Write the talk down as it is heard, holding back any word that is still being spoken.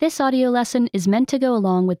This audio lesson is meant to go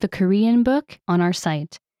along with the Korean book on our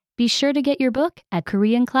site. Be sure to get your book at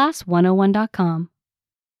koreanclass101.com.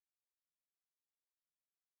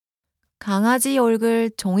 강아지 얼굴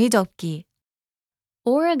종이 접기.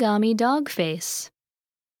 Origami dog face.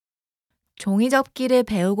 종이 접기를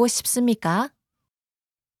배우고 싶습니까?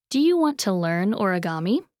 Do you want to learn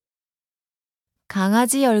origami?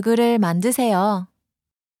 강아지 얼굴을 만드세요.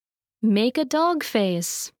 Make a dog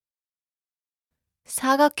face.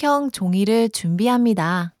 사각형 종이를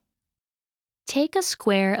준비합니다. Take a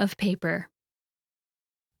square of paper.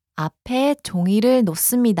 앞에 종이를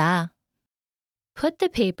놓습니다. Put the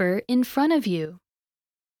paper in front of you.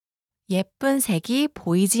 예쁜 색이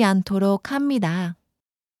보이지 않도록 합니다.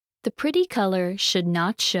 The pretty color should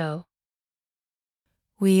not show.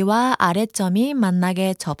 위와 아래점이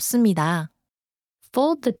만나게 접습니다.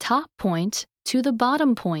 Fold the top point to the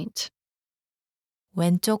bottom point.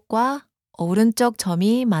 왼쪽과 오른쪽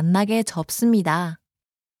점이 만나게 접습니다.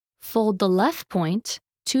 Fold the left point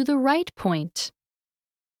to the right point.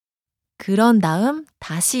 그런 다음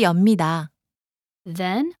다시 엽니다.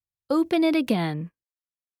 Then open it again.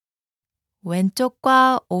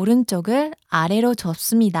 왼쪽과 오른쪽을 아래로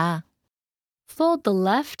접습니다. Fold the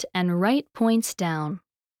left and right points down.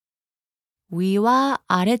 위와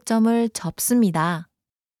아래점을 접습니다.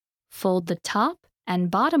 Fold the top and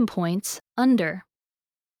bottom points under.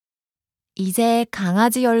 이제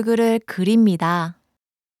강아지 얼굴을 그립니다.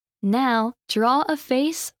 Now draw a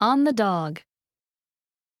face on the dog.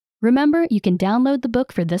 Remember, you can download the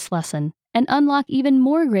book for this lesson and unlock even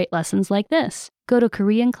more great lessons like this. Go to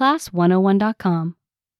koreanclass101.com.